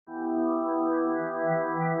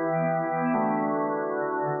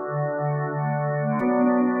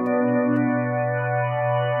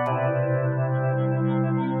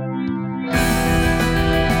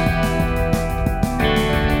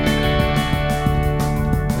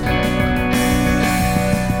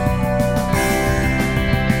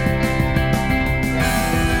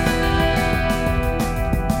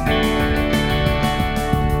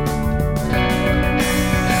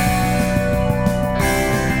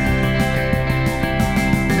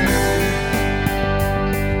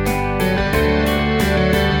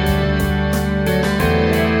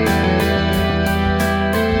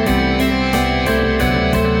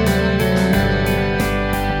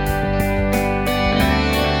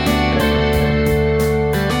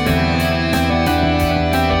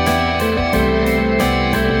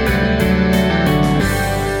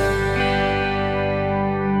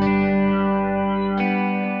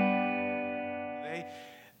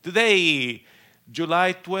Today,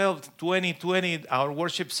 July 12th, 2020, our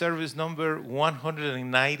worship service number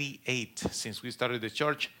 198 since we started the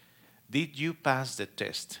church. Did you pass the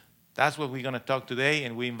test? That's what we're going to talk today,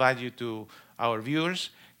 and we invite you to our viewers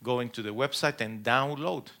going to the website and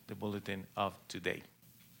download the bulletin of today.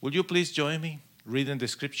 Will you please join me reading the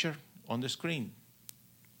scripture on the screen?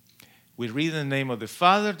 We read in the name of the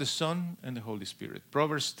Father, the Son, and the Holy Spirit.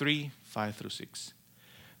 Proverbs 3, 5 through 6.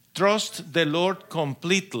 Trust the Lord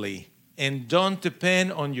completely and don't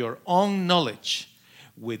depend on your own knowledge.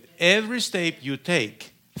 With every step you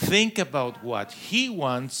take, think about what He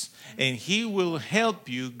wants and He will help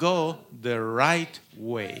you go the right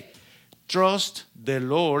way. Trust the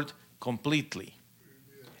Lord completely.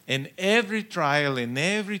 In every trial, in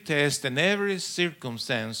every test, in every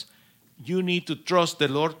circumstance, you need to trust the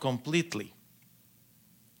Lord completely.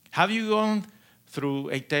 Have you gone through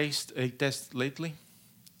a test lately?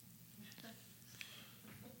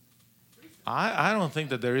 I don't think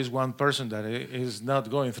that there is one person that is not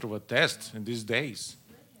going through a test in these days.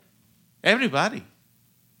 Everybody.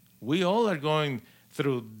 We all are going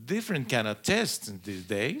through different kind of tests in these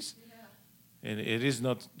days. And it is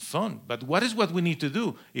not fun. But what is what we need to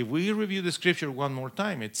do? If we review the scripture one more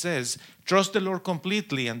time, it says, trust the Lord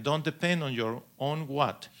completely and don't depend on your own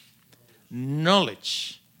what?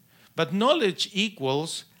 Knowledge. But knowledge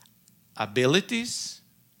equals abilities,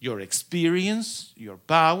 your experience, your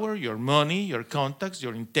power, your money, your contacts,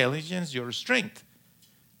 your intelligence, your strength.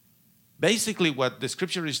 Basically, what the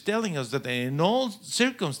scripture is telling us that in all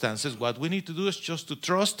circumstances, what we need to do is just to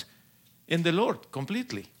trust in the Lord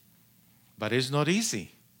completely. But it's not easy.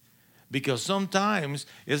 Because sometimes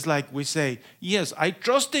it's like we say, yes, I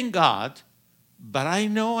trust in God, but I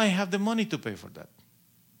know I have the money to pay for that.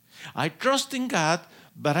 I trust in God,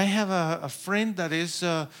 but I have a friend that is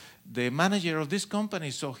the manager of this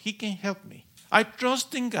company, so he can help me. I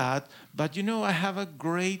trust in God, but I have a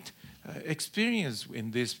great experience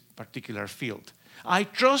in this particular field. I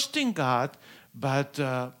trust in God, but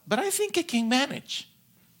I think I can manage.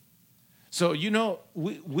 So,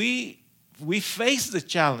 we face the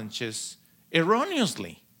challenges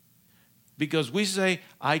erroneously because we say,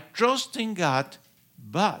 I trust in God,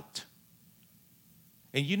 but.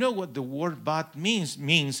 And you know what the word but means?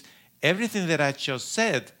 Means everything that I just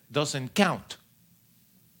said doesn't count.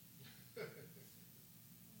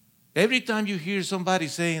 Every time you hear somebody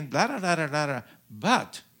saying, blah, blah, blah, blah, blah,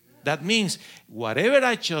 but, that means whatever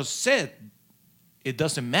I just said, it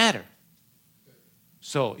doesn't matter.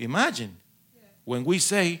 So imagine when we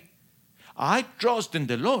say, I trust in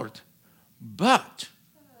the Lord, but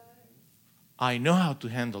I know how to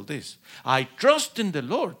handle this. I trust in the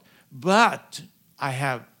Lord, but I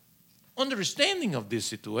have understanding of these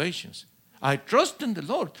situations. I trust in the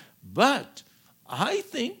Lord, but I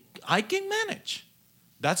think I can manage.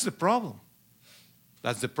 That's the problem.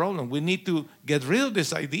 That's the problem. We need to get rid of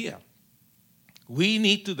this idea. We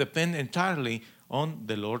need to depend entirely on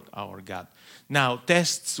the Lord our God. Now,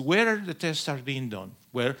 tests, where are the tests are being done?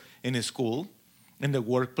 Well, in a school, in the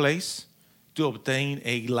workplace, to obtain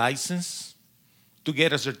a license, to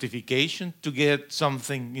get a certification, to get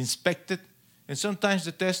something inspected. And sometimes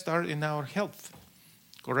the tests are in our health,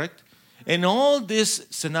 correct? In all these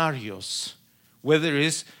scenarios, whether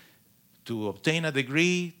it's to obtain a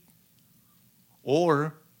degree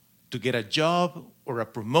or to get a job or a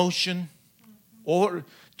promotion or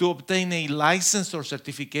to obtain a license or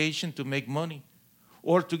certification to make money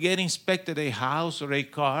or to get inspected a house or a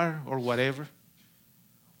car or whatever,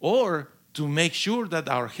 or to make sure that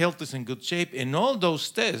our health is in good shape, in all those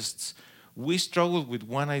tests, we struggle with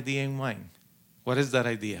one idea in mind. What is that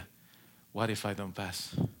idea? What if I don't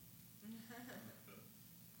pass?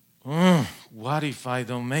 What if I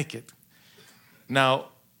don't make it? Now,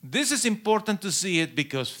 this is important to see it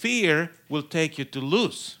because fear will take you to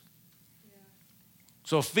lose.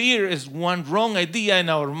 So fear is one wrong idea in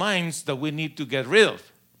our minds that we need to get rid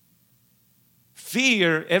of.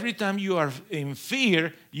 Fear, every time you are in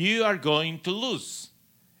fear, you are going to lose.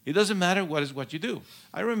 It doesn't matter what you do.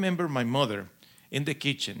 I remember my mother in the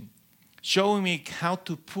kitchen showing me how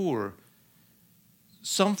to pour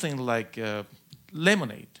something like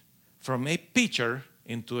lemonade from a pitcher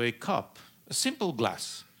into a cup, a simple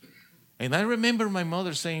glass. And I remember my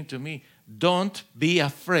mother saying to me, don't be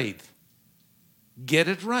afraid. Get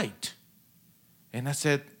it right. And I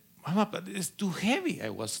said, Mama, but it's too heavy. I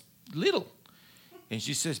was little. And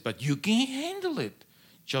she says, but you can handle it.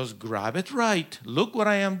 Just grab it right. Look what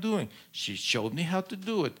I am doing. She showed me how to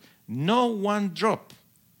do it. No one drop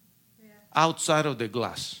outside of the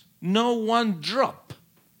glass. No one drop.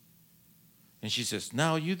 And she says,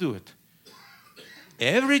 now you do it.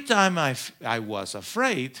 every time I was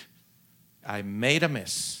afraid, I made a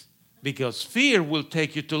mess. Because fear will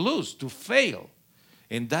take you to lose, to fail.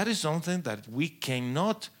 And that is something that we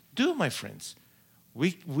cannot do, my friends.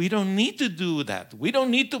 We don't need to do that. We don't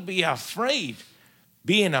need to be afraid.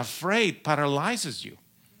 Being afraid paralyzes you.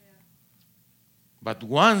 But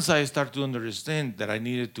once I start to understand that I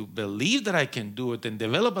needed to believe that I can do it and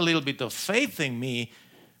develop a little bit of faith in me,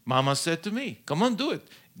 Mama said to me, come on, do it.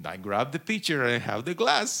 And I grabbed the pitcher and I have the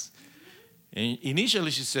glass. And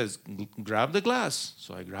initially she says, grab the glass.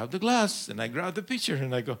 So I grab the glass and I grab the pitcher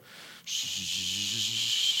and I go,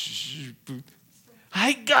 shh.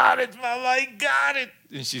 I got it, Mama, I got it.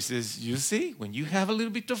 And she says, you see, when you have a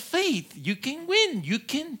little bit of faith, you can win. You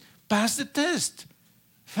can pass the test.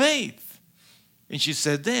 Faith. And she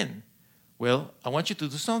said then, well, I want you to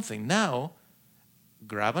do something. Now,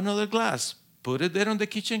 grab another glass, put it there on the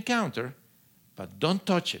kitchen counter, but don't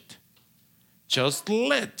touch it. Just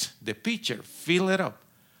let the pitcher fill it up.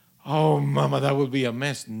 Oh, Mama, that would be a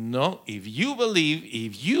mess. No, if you believe,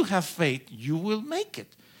 if you have faith, you will make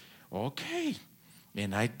it. Okay.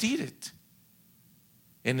 And I did it.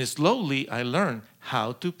 And slowly I learned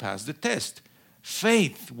how to pass the test.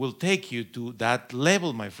 Faith will take you to that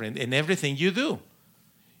level, my friend, in everything you do.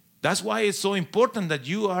 That's why it's so important that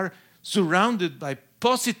you are surrounded by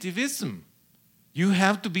positivism. You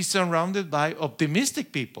have to be surrounded by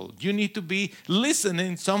optimistic people. You need to be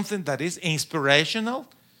listening to something that is inspirational,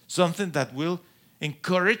 something that will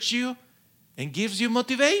encourage you and gives you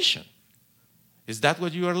motivation. Is that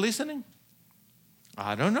what you are listening?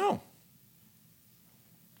 I don't know.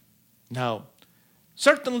 Now,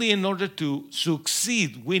 certainly in order to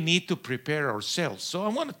succeed, we need to prepare ourselves. So I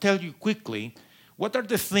want to tell you quickly, what are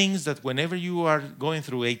the things that whenever you are going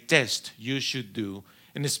through a test, you should do,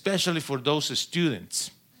 and especially for those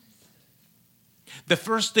students. The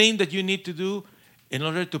first thing that you need to do in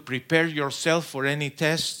order to prepare yourself for any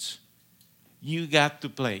tests, you got to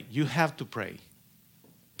pray. You have to pray.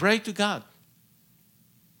 Pray to God.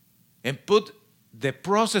 And put the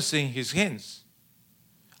process in His hands.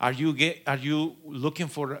 Are you looking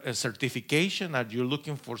for a certification? Are you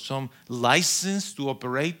looking for some license to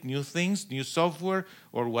operate new things, new software,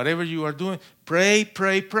 or whatever you are doing? Pray,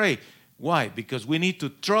 pray, pray. Why? Because we need to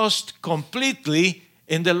trust completely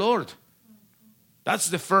in the Lord. That's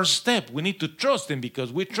the first step. We need to trust Him.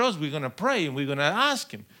 Because we trust, we're going to pray and we're going to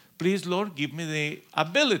ask Him, please, Lord, give me the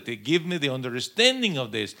ability, give me the understanding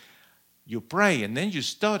of this. You pray and then you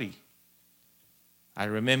study. I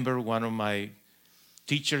remember one of my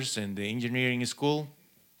teachers in the engineering school,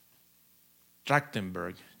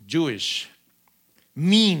 Trachtenberg, Jewish,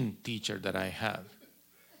 mean teacher that I had.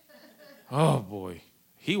 Oh boy,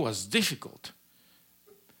 he was difficult.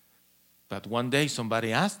 But one day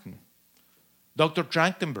somebody asked me, Dr.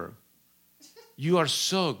 Trachtenberg, you are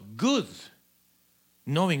so good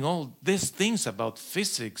knowing all these things about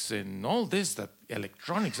physics and all this, that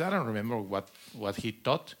electronics. I don't remember what he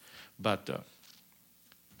taught, but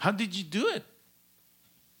how did you do it?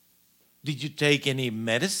 Did you take any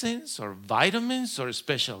medicines or vitamins or a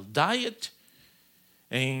special diet?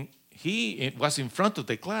 And he was in front of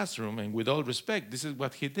the classroom, and with all respect, this is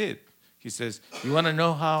what he did. He says, you want to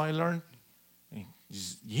know how I learned? And he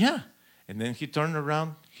says, yeah. And then he turned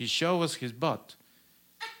around, he showed us his butt.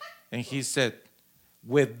 And he said,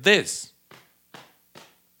 with this.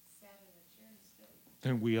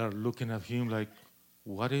 And we are looking at him like,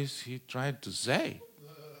 what is he trying to say?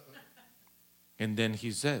 And then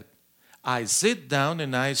he said, I sit down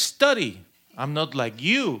and I study. I'm not like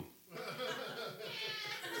you.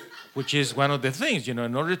 Which is one of the things, in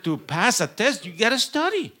order to pass a test, you got to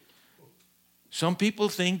study. Some people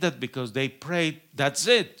think that because they prayed, that's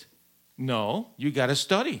it. No, you got to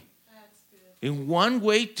study. That's good. And one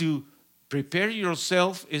way to prepare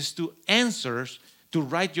yourself is to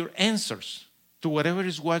write your answers to whatever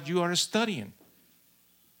is what you are studying.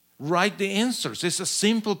 Write the answers. It's a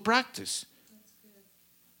simple practice.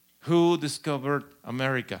 Who discovered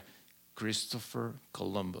America? Christopher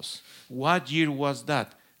Columbus. What year was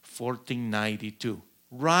that? 1492.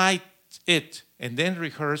 Write it and then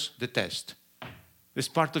rehearse the test. It's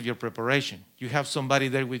part of your preparation. You have somebody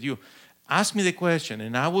there with you. Ask me the question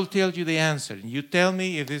and I will tell you the answer. And you tell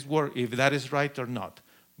me if that is right or not.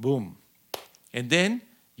 Boom. And then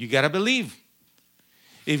you got to believe.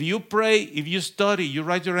 If you pray, if you study, you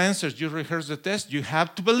write your answers, you rehearse the test, you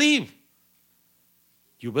have to believe.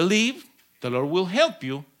 You believe, the Lord will help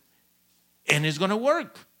you, and it's going to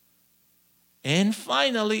work. And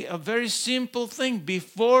finally, a very simple thing.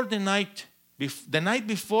 Before the night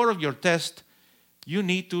before of your test, you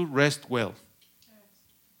need to rest well.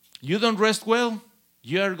 You don't rest well,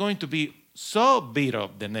 you are going to be so beat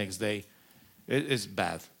up the next day. It's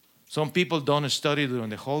bad. Some people don't study during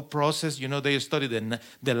the whole process. You know, they study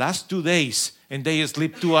the last 2 days and they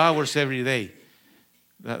sleep 2 hours every day.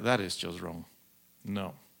 That is just wrong.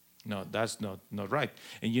 No, that's not right.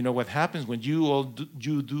 And you know what happens when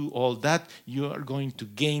you do all that? You are going to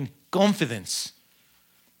gain confidence.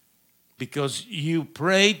 Because you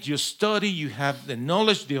prayed, you study, you have the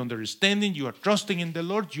knowledge, the understanding, you are trusting in the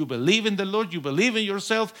Lord, you believe in the Lord, you believe in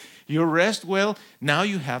yourself, you rest well. Now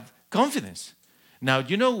you have confidence. Now,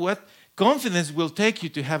 you know what? Confidence will take you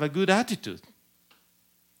to have a good attitude.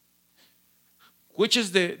 Which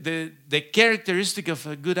is the characteristic of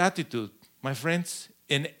a good attitude, my friends,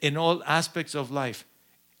 in all aspects of life?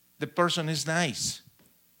 The person is nice.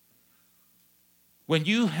 When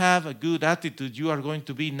you have a good attitude, you are going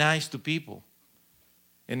to be nice to people.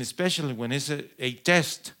 And especially when it's a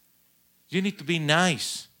test, you need to be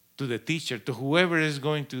nice to the teacher, to whoever is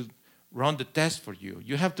going to run the test for you.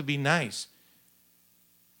 You have to be nice.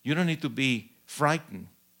 You don't need to be frightened,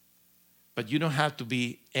 but you don't have to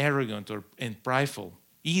be arrogant and prideful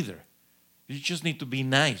either. You just need to be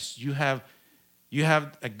nice. You have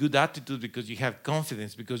a good attitude because you have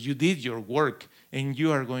confidence, because you did your work, and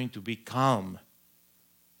you are going to be calm.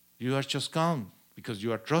 You are just calm because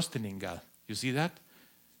you are trusting in God. You see that?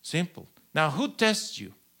 Simple. Now, who tests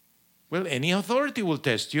you? Well, any authority will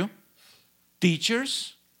test you.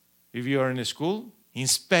 Teachers, if you are in a school,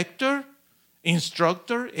 inspector,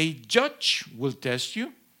 instructor, a judge will test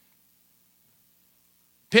you.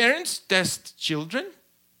 Parents test children.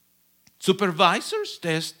 Supervisors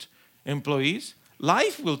test employees.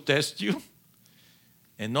 Life will test you.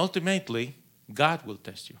 And ultimately, God will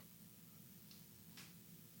test you.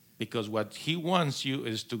 Because what He wants you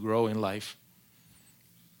is to grow in life.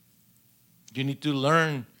 You need to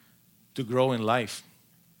learn to grow in life.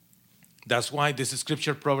 That's why this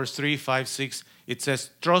scripture, Proverbs 3, 5, 6, it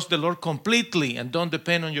says, trust the Lord completely and don't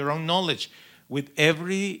depend on your own knowledge. With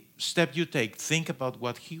every step you take, think about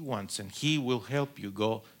what He wants, and He will help you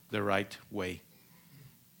go the right way.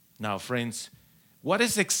 Now, friends, what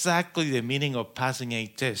is exactly the meaning of passing a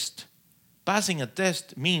test? Passing a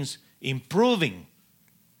test means improving.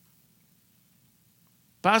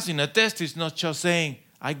 Passing a test is not just saying,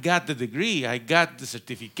 I got the degree, I got the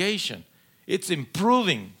certification. It's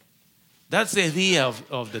improving. That's the idea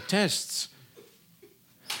of the tests.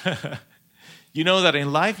 You know that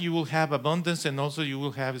in life you will have abundance and also you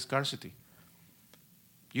will have scarcity.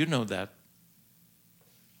 You know that.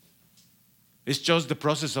 It's just the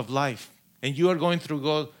process of life. And you are going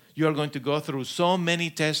to go through so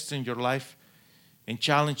many tests in your life and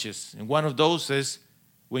challenges. And one of those is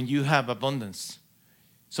when you have abundance.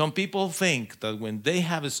 Some people think that when they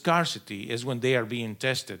have a scarcity is when they are being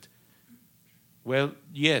tested. Well,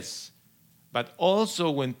 yes, but also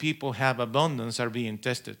when people have abundance are being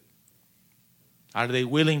tested. Are they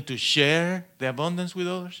willing to share the abundance with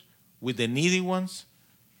others, with the needy ones?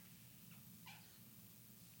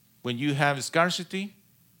 When you have scarcity,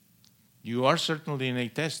 you are certainly in a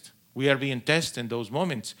test. We are being tested in those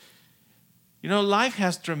moments. You know, life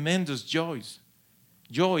has tremendous joy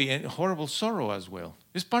and horrible sorrow as well.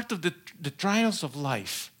 It's part of the trials of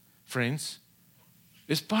life, friends.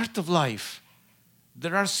 It's part of life.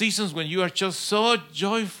 There are seasons when you are just so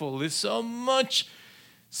joyful. There's so much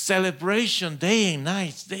celebration day and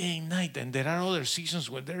night. And there are other seasons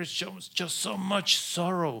where there is just so much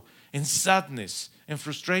sorrow and sadness and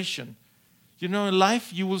frustration. You know, in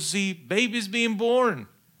life you will see babies being born,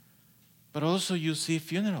 but also you see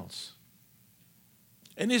funerals.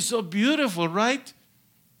 And it's so beautiful, right?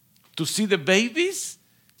 To see the babies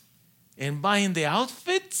and buying the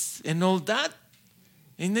outfits and all that.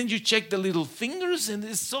 And then you check the little fingers and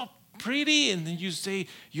it's so pretty. And then you say,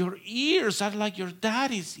 your ears are like your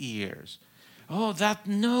daddy's ears. Oh, that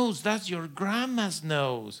nose, that's your grandma's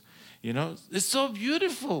nose. You know, it's so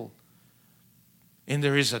beautiful. And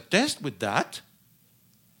there is a test with that.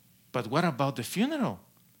 But what about the funeral?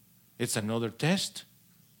 It's another test.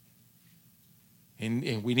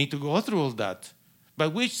 And we need to go through all that.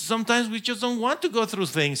 But sometimes we just don't want to go through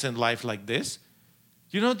things in life like this.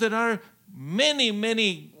 You know, there are many,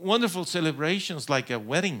 many wonderful celebrations like a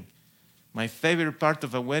wedding. My favorite part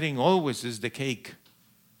of a wedding always is the cake.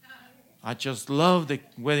 I just love the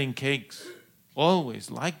wedding cakes. Always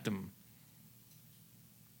like them.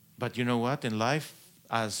 But you know what? In life,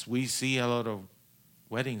 as we see a lot of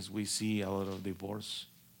weddings, we see a lot of divorce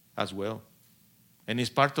as well. And it's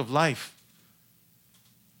part of life.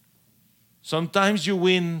 Sometimes you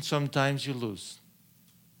win, sometimes you lose.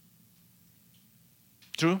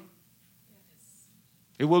 True?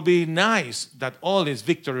 Yes. It will be nice that all is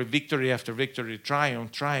victory, victory after victory,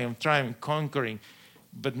 triumph, triumph, triumph, conquering.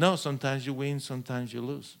 But no, sometimes you win, sometimes you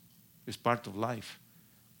lose. It's part of life.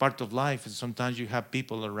 Part of life is sometimes you have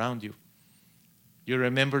people around you. You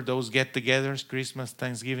remember those get-togethers, Christmas,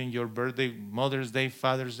 Thanksgiving, your birthday, Mother's Day,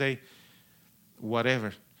 Father's Day,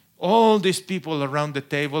 whatever. All these people around the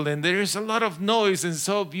table, and there is a lot of noise and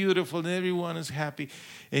so beautiful, and everyone is happy.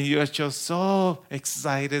 And you are just so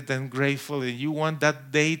excited and grateful, and you want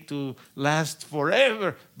that day to last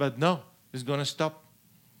forever. But no, it's going to stop.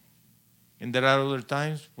 And there are other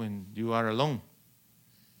times when you are alone,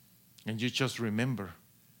 and you just remember.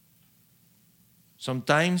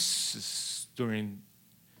 Sometimes during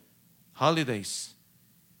holidays,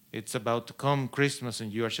 it's about to come Christmas,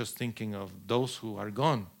 and you are just thinking of those who are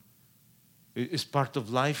gone. It's part of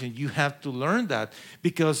life, and you have to learn that,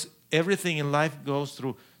 because everything in life goes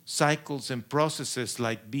through cycles and processes,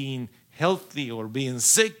 like being healthy or being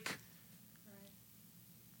sick.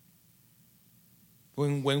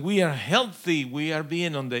 When we are healthy, we are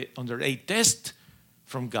being under a test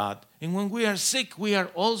from God. And when we are sick, we are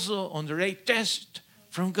also under a test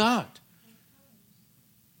from God.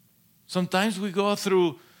 Sometimes we go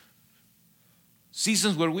through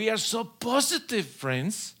seasons where we are so positive,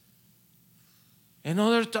 friends. And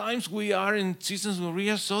other times we are in seasons where we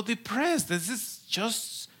are so depressed. This is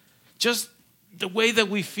just the way that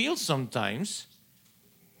we feel sometimes.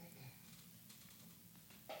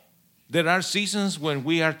 There are seasons when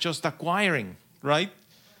we are just acquiring, right?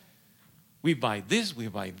 We buy this, we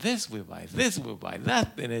buy this, we buy this, we buy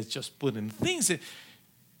that, and it's just putting things in.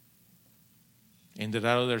 And there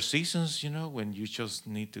are other seasons, when you just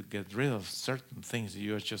need to get rid of certain things.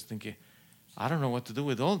 You are just thinking, I don't know what to do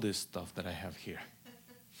with all this stuff that I have here.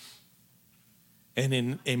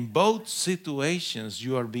 And in both situations,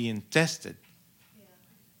 you are being tested. Yeah.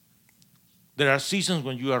 There are seasons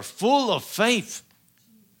when you are full of faith,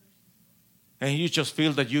 and you just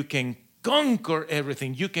feel that you can conquer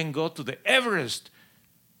everything. You can go to the Everest.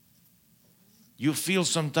 You feel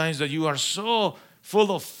sometimes that you are so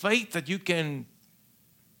full of faith that you can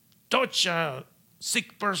touch a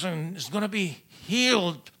sick person. Is going to be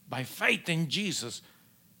healed by faith in Jesus.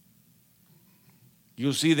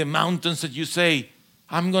 You see the mountains that you say,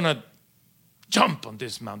 I'm going to jump on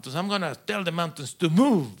these mountains. I'm going to tell the mountains to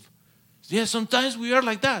move. Yes, sometimes we are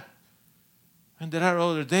like that. And there are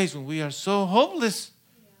other days when we are so hopeless.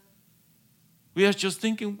 Yeah. We are just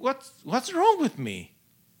thinking, what's wrong with me?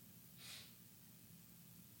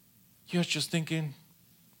 You're just thinking,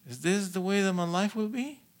 is this the way that my life will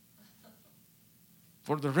be?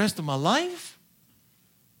 For the rest of my life?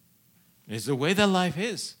 It's the way that life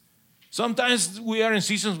is. Sometimes we are in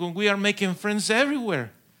seasons when we are making friends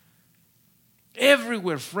everywhere.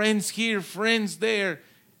 Everywhere. Friends here, friends there.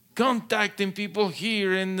 Contacting people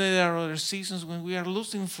here. And there are other seasons when we are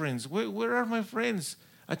losing friends. Where are my friends?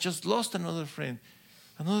 I just lost another friend.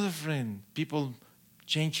 Another friend. People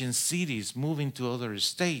changing cities, moving to other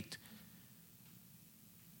state.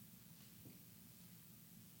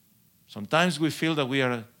 Sometimes we feel that we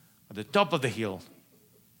are at the top of the hill.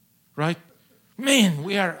 Right? Man,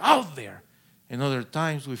 we are out there. And other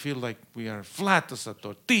times we feel like we are flat as a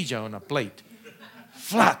tortilla on a plate.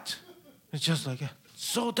 Flat. It's just like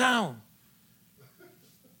so down.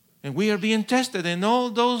 And we are being tested in all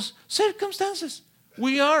those circumstances.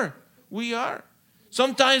 We are.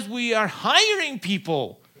 Sometimes we are hiring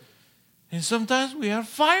people. And sometimes we are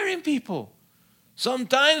firing people.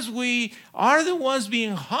 Sometimes we are the ones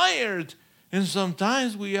being hired. And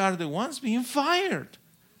sometimes we are the ones being fired.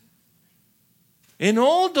 In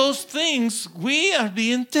all those things, we are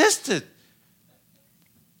being tested.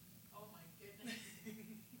 Oh my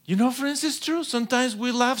goodness. Friends, it's true. Sometimes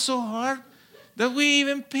we laugh so hard that we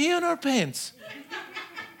even pee on our pants.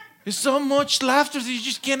 There's so much laughter that you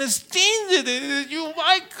just can't stand it.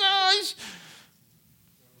 My gosh.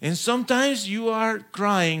 And sometimes you are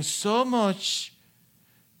crying so much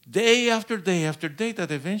day after day after day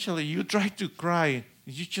that eventually you try to cry.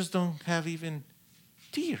 You just don't have even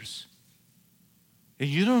tears. And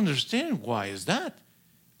you don't understand why is that.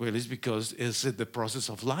 Well, it's because it's the process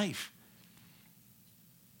of life.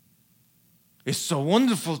 It's so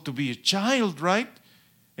wonderful to be a child, right?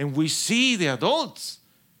 And we see the adults.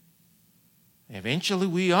 Eventually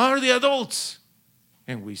we are the adults.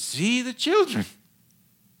 And we see the children.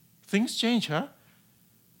 Things change, huh?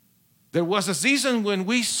 There was a season when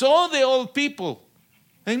we saw the old people.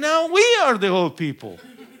 And now we are the old people.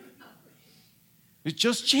 It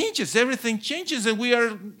just changes. Everything changes. And we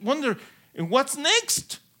are wondering, what's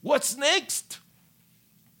next? What's next?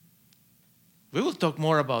 We will talk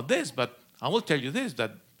more about this, but I will tell you this,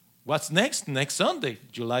 that What's next? Next Sunday,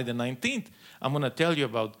 July the 19th, I'm going to tell you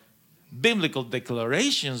about biblical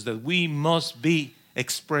declarations that we must be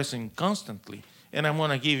expressing constantly. And I'm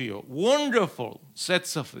going to give you a wonderful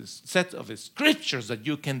set of scriptures that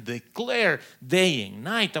you can declare day and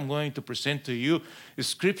night. I'm going to present to you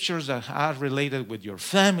scriptures that are related with your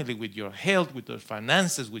family, with your health, with your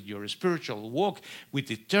finances, with your spiritual walk,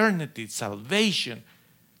 with eternity, salvation,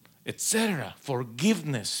 etc.,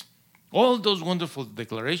 forgiveness. All those wonderful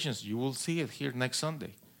declarations, you will see it here next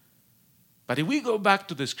Sunday. But if we go back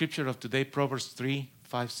to the scripture of today, Proverbs 3,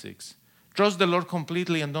 5, 6. Trust the Lord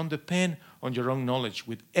completely and don't depend on your own knowledge.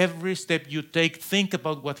 With every step you take, think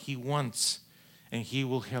about what He wants, and He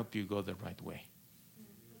will help you go the right way.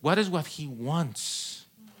 What is what He wants?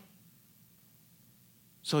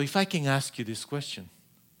 So if I can ask you this question,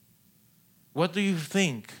 what do you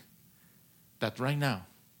think that right now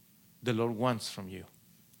the Lord wants from you?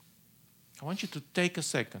 I want you to take a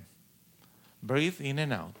second. Breathe in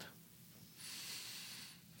and out.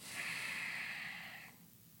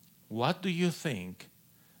 What do you think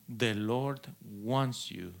the Lord wants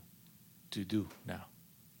you to do now?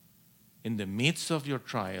 In the midst of your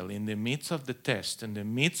trial, in the midst of the test, in the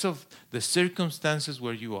midst of the circumstances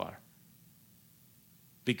where you are.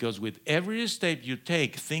 Because with every step you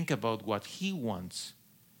take, think about what He wants,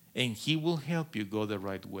 and He will help you go the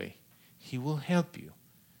right way. He will help you.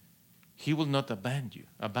 He will not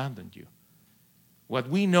abandon you. What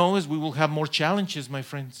we know is we will have more challenges, my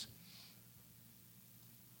friends.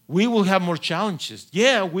 We will have more challenges.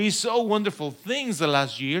 Yeah, we saw wonderful things the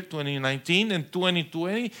last year, 2019 and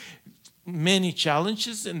 2020. Many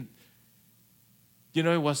challenges. And,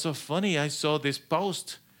 it was so funny. I saw this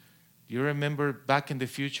post. Do you remember Back in the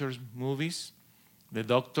Future movies? The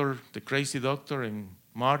doctor, the crazy doctor and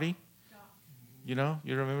Marty? You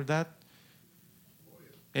remember that?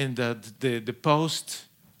 And the post,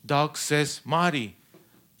 Doc says, Marty,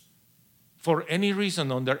 for any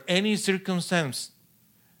reason, under any circumstance,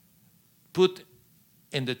 put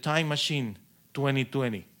in the time machine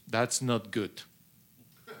 2020. That's not good.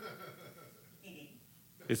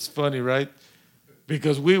 It's funny, right?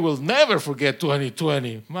 Because we will never forget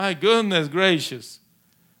 2020. My goodness gracious.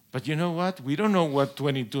 But you know what? We don't know what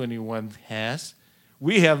 2021 has.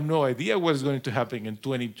 We have no idea what is going to happen in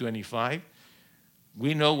 2025.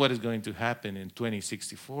 We know what is going to happen in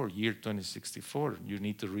 2064, year 2064. You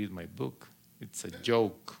need to read my book. It's a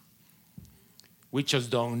joke. We just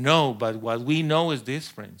don't know, but what we know is this,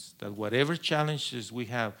 friends, that whatever challenges we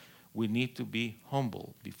have, we need to be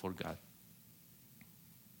humble before God.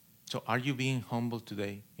 So are you being humble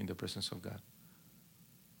today in the presence of God?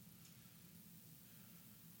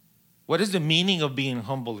 What is the meaning of being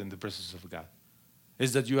humble in the presence of God?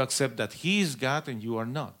 Is that you accept that He is God and you are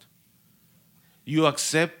not. You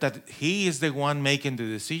accept that He is the one making the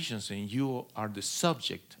decisions and you are the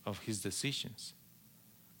subject of His decisions.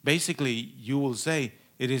 Basically, you will say,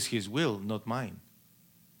 it is His will, not mine.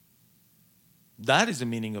 That is the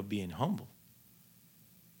meaning of being humble.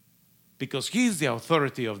 Because He is the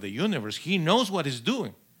authority of the universe. He knows what He's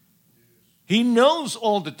doing. He knows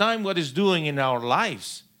all the time what He's doing in our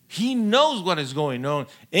lives. He knows what is going on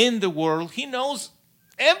in the world. He knows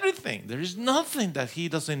everything. There is nothing that He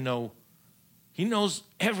doesn't know. He knows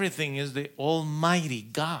everything. Is the Almighty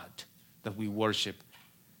God that we worship.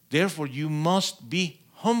 Therefore, you must be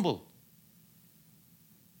humble.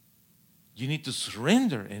 You need to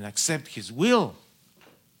surrender and accept His will.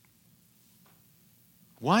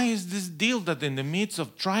 Why is this deal that in the midst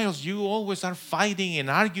of trials you always are fighting and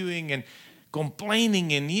arguing and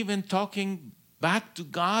complaining and even talking back to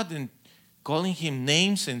God and calling Him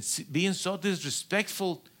names and being so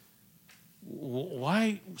disrespectful?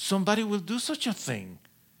 Why somebody will do such a thing?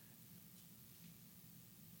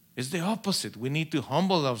 It's the opposite. We need to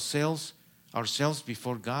humble ourselves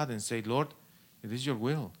before God and say, Lord, it is your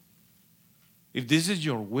will. If this is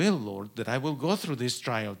your will, Lord, that I will go through this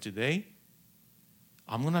trial today,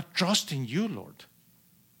 I'm going to trust in you, Lord.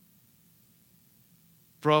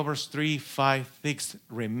 Proverbs 3, 5, 6.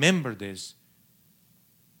 Remember this.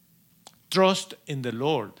 Trust in the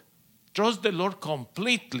Lord. Trust the Lord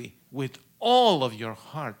completely with all of your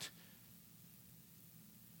heart.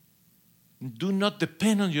 Do not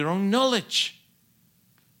depend on your own knowledge.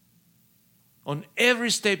 On every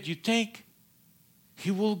step you take,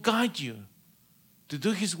 He will guide you to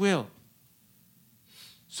do His will.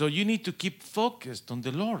 So you need to keep focused on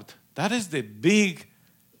the Lord. That is the big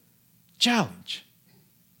challenge.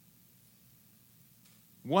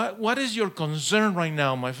 What is your concern right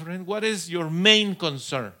now, my friend? What is your main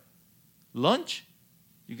concern? Lunch?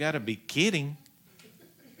 You got to be kidding.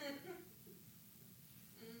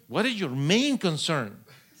 What is your main concern?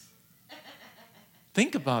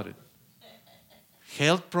 Think about it.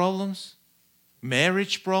 Health problems,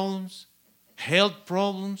 marriage problems, health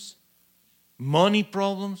problems, money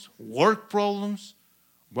problems, work problems.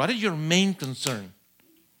 What is your main concern?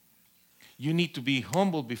 You need to be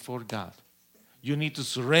humble before God. You need to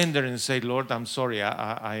surrender and say, Lord, I'm sorry.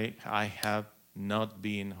 I have not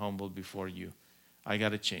been humble before you. I got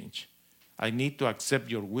to change. I need to accept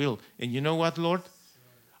your will. And you know what, Lord?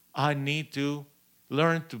 I need to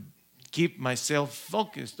learn to keep myself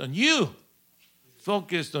focused on you.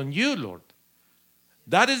 Focused on you, Lord.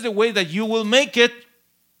 That is the way that you will make it.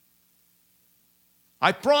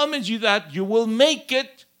 I promise you that you will make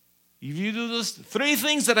it if you do those 3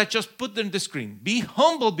 things that I just put on the screen. Be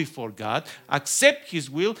humble before God, accept His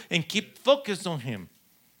will, and keep focused on Him.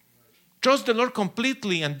 Trust the Lord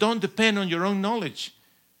completely and don't depend on your own knowledge.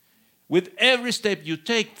 With every step you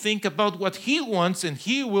take, think about what He wants and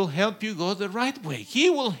He will help you go the right way. He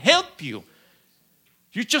will help you.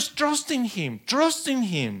 You just trust in Him. Trust in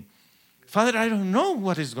Him. Father, I don't know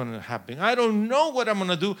what is going to happen. I don't know what I'm going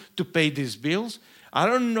to do to pay these bills. I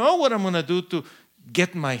don't know what I'm going to do to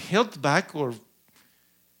get my health back or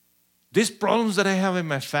these problems that I have in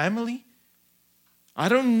my family. I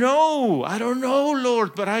don't know,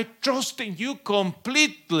 Lord, but I trust in you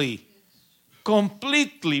completely,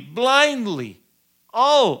 blindly.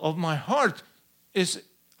 All of my heart is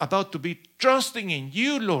about to be trusting in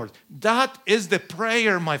you, Lord. That is the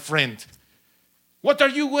prayer, my friend. What are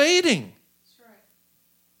you waiting? That's right.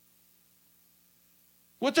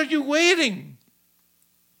 What are you waiting?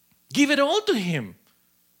 Give it all to Him.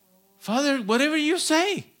 Father, whatever you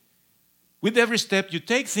say. With every step you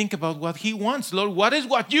take, think about what He wants. Lord, what is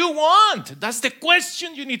what you want? That's the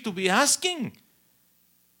question you need to be asking.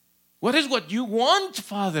 What is what you want,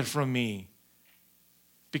 Father, from me?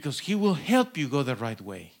 Because He will help you go the right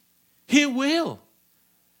way. He will.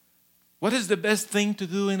 What is the best thing to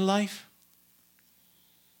do in life?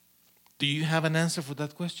 Do you have an answer for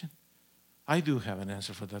that question? I do have an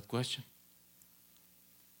answer for that question.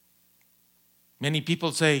 Many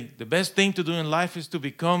people say the best thing to do in life is to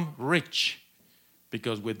become rich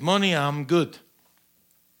because with money I'm good.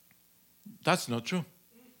 That's not true.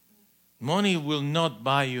 Money will not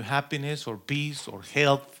buy you happiness or peace or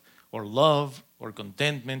health or love or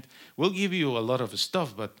contentment. We'll give you a lot of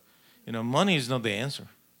stuff, but money is not the answer.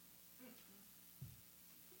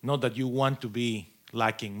 Not that you want to be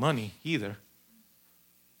lacking money either.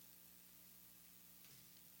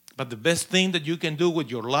 But the best thing that you can do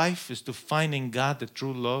with your life is to find in God the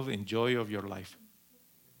true love and joy of your life.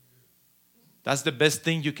 That's the best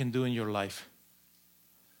thing you can do in your life.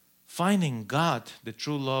 Finding God the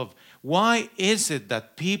true love. Why is it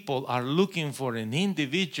that people are looking for in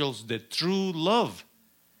individuals the true love?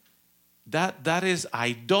 That is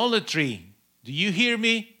idolatry. Do you hear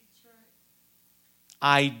me?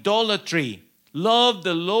 Right. Idolatry. Love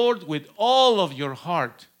the Lord with all of your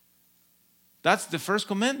heart. That's the first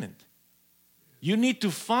commandment. You need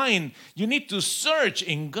to search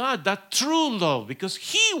in God that true love because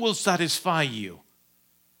He will satisfy you.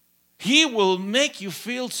 He will make you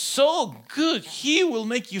feel so good. He will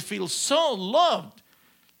make you feel so loved.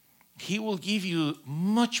 He will give you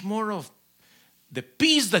much more of the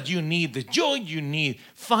peace that you need, the joy you need.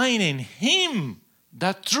 Find in Him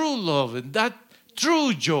that true love and that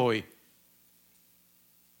true joy.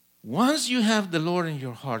 Once you have the Lord in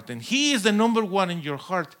your heart and He is the number one in your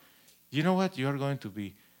heart, you know what? You are going to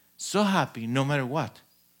be so happy no matter what.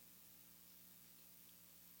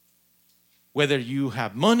 Whether you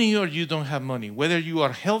have money or you don't have money, whether you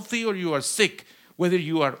are healthy or you are sick, whether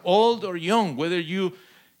you are old or young, whether you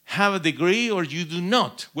have a degree or you do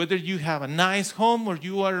not, whether you have a nice home or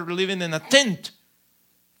you are living in a tent,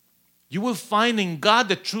 you will find in God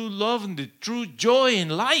the true love and the true joy in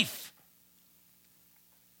life.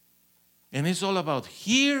 And it's all about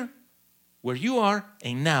here, where you are,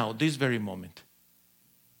 and now, this very moment.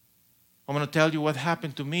 I'm going to tell you what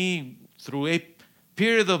happened to me through a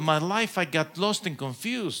period of my life. I got lost and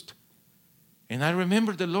confused. And I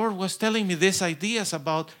remember the Lord was telling me these ideas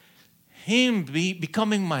about Him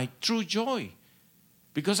becoming my true joy.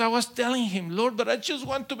 Because I was telling Him, Lord, but I just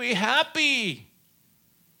want to be happy.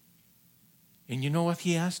 And you know what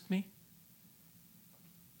He asked me?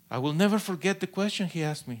 I will never forget the question He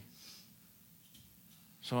asked me.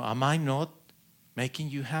 So am I not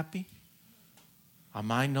making you happy?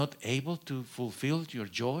 Am I not able to fulfill your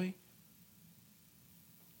joy?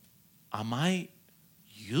 Am I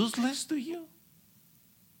useless to you?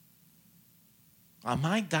 Am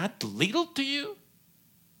I that little to you?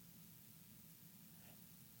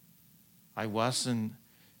 I was in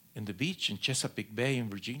the beach in Chesapeake Bay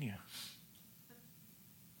in Virginia.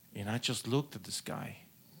 And I just looked at the sky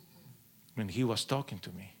when he was talking to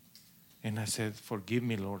me. And I said, forgive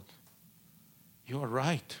me, Lord. You are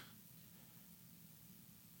right.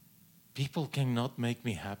 People cannot make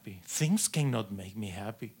me happy. Things cannot make me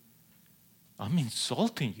happy. I'm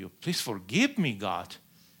insulting you. Please forgive me, God.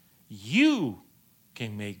 You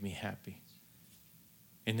can make me happy.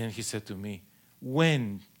 And then he said to me,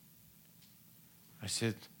 when? I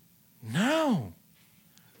said, now.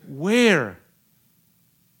 Where?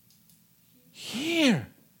 Here.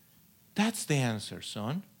 That's the answer,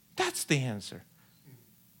 son. That's the answer.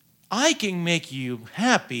 I can make you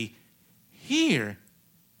happy here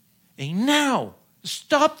and now.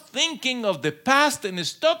 Stop thinking of the past and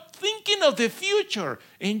stop thinking of the future.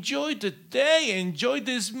 Enjoy the day. Enjoy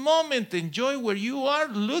this moment. Enjoy where you are.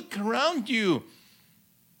 Look around you.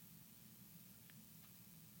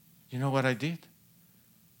 You know what I did?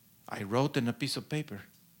 I wrote on a piece of paper,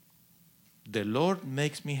 the Lord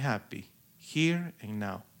makes me happy here and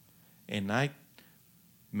now. And I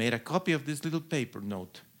made a copy of this little paper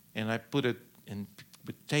note, and I put it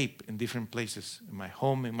with tape in different places, in my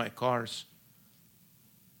home, in my cars.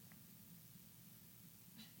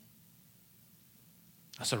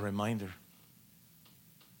 As a reminder.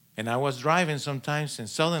 And I was driving sometimes, and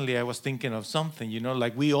suddenly I was thinking of something,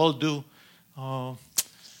 like we all do. Oh,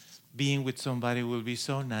 being with somebody will be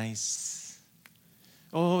so nice.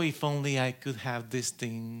 Oh, if only I could have this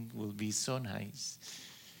thing, will be so nice.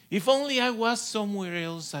 If only I was somewhere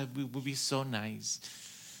else, it would be so nice.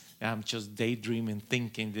 I'm just daydreaming,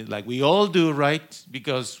 thinking that like we all do, right?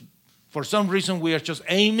 Because for some reason we are just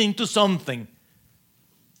aiming to something.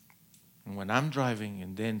 And when I'm driving,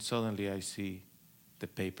 and then suddenly I see the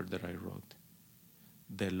paper that I wrote.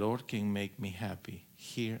 The Lord can make me happy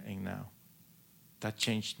here and now. That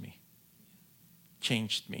changed me.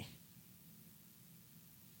 Changed me.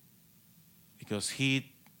 Because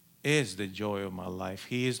He is the joy of my life.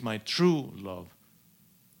 He is my true love.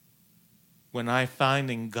 When I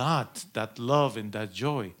find in God that love and that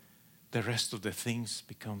joy, the rest of the things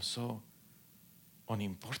become so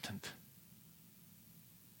unimportant.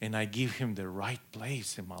 And I give Him the right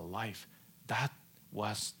place in my life. That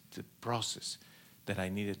was the process that I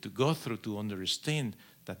needed to go through to understand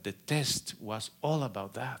that the test was all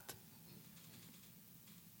about that.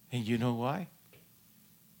 And you know why?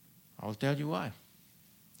 I'll tell you why.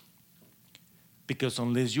 Because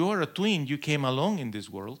unless you are a twin, you came along in this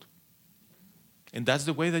world. And that's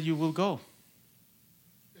the way that you will go.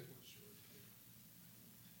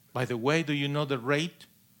 By the way, do you know the rate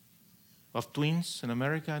of twins in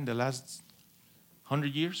America in the last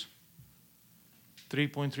 100 years?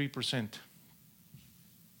 3.3%.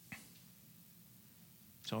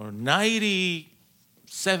 So 97%,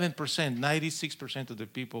 96% of the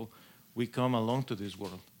people, we come along to this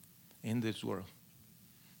world, in this world.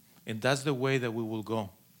 And that's the way that we will go.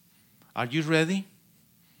 Are you ready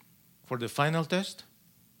for the final test?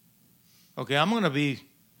 Okay, I'm going to be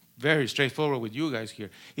very straightforward with you guys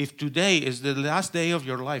here. If today is the last day of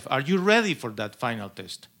your life, are you ready for that final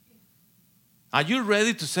test? Are you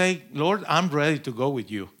ready to say, Lord, I'm ready to go with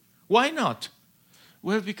you? Why not?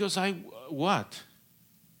 Well, because what?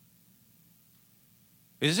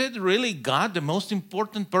 Is it really God, the most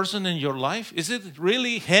important person in your life? Is it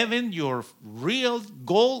really heaven your real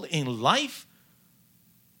goal in life?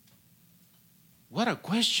 What a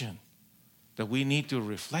question that we need to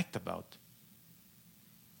reflect about.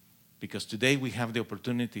 Because today we have the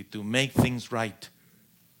opportunity to make things right.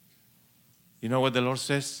 You know what the Lord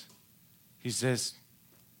says? He says,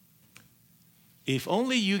 if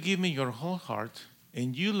only you give me your whole heart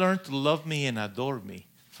and you learn to love me and adore me,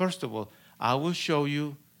 first of all, I will show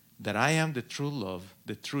you that I am the true love,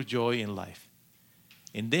 the true joy in life.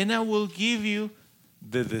 And then I will give you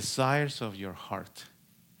the desires of your heart.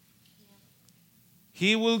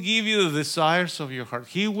 He will give you the desires of your heart.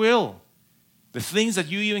 He will. The things that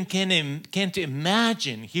you even can't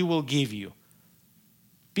imagine, He will give you.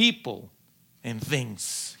 People and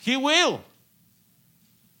things. He will.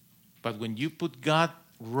 But when you put God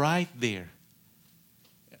right there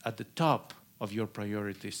at the top of your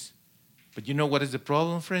priorities. But you know what is the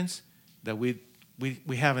problem, friends? That we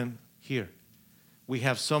have Him here. We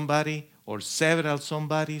have somebody or several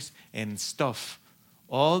somebodies and stuff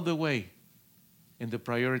all the way in the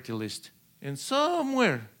priority list. And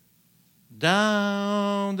somewhere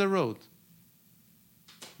down the road,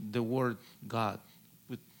 the word God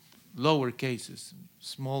with lower cases,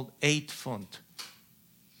 small 8 font.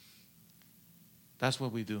 That's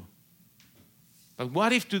what we do. But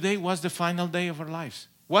what if today was the final day of our lives?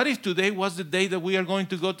 What if today was the day that we are going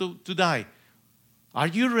to go to die? Are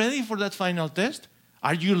you ready for that final test?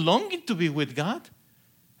 Are you longing to be with God?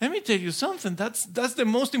 Let me tell you something. That's the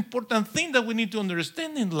most important thing that we need to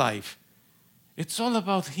understand in life. It's all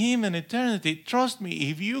about Him and eternity. Trust me,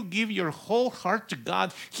 if you give your whole heart to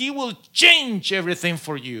God, He will change everything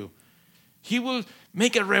for you. He will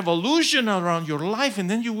make a revolution around your life, and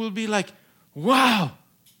then you will be like, wow,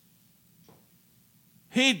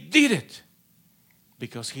 He did it.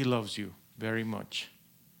 Because He loves you very much.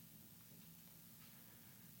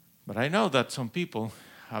 But I know that some people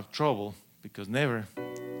have trouble because never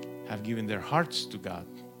have given their hearts to God.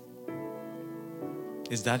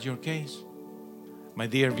 Is that your case? My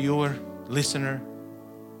dear viewer, listener,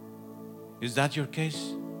 is that your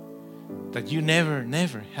case? That you never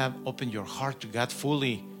have opened your heart to God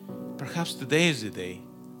fully? Perhaps today is the day.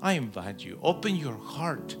 I invite you, open your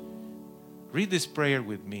heart. Read this prayer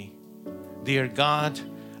with me. Dear God,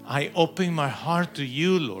 I open my heart to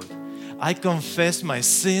you, Lord. I confess my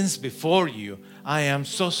sins before you. I am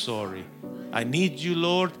so sorry. I need you,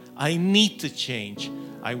 Lord. I need to change.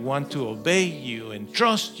 I want to obey you and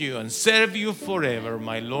trust you and serve you forever,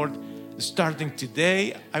 my Lord. Starting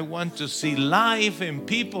today, I want to see life and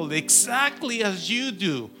people exactly as you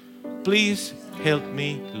do. Please help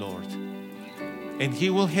me, Lord. And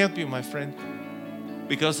He will help you, my friend,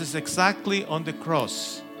 because it's exactly on the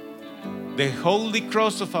cross, the holy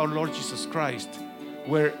cross of our Lord Jesus Christ,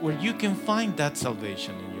 where you can find that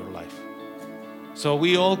salvation in your life. So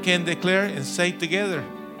we all can declare and say together,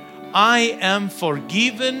 I am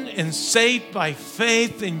forgiven and saved by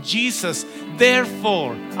faith in Jesus.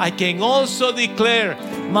 Therefore, I can also declare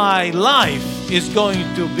my life is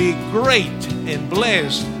going to be great and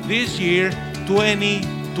blessed this year,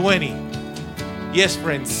 2020. Yes,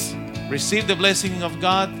 friends, receive the blessing of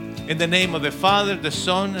God in the name of the Father, the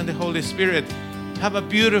Son, and the Holy Spirit. Have a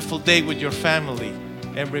beautiful day with your family.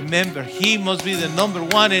 And remember, He must be the number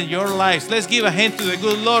one in your lives. Let's give a hand to the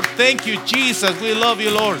good Lord. Thank you, Jesus. We love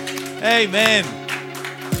you, Lord. Amen.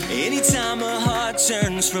 Anytime a heart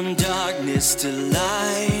turns from darkness to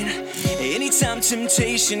light, anytime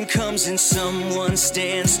temptation comes and someone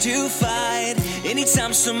stands to fight,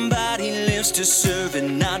 anytime somebody lives to serve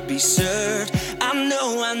and not be served, I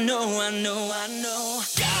know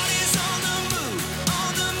God is on the move,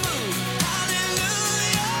 hallelujah.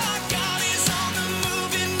 God is on the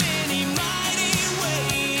move in many mighty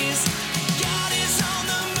ways. God is on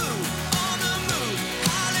the move,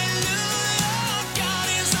 hallelujah. God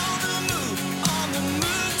is on the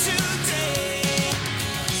move today.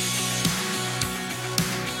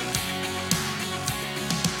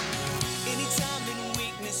 Anytime in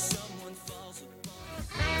weakness someone falls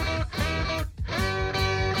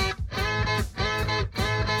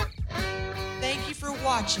Thank you for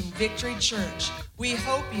watching Victory Church. We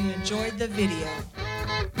hope you enjoyed the video.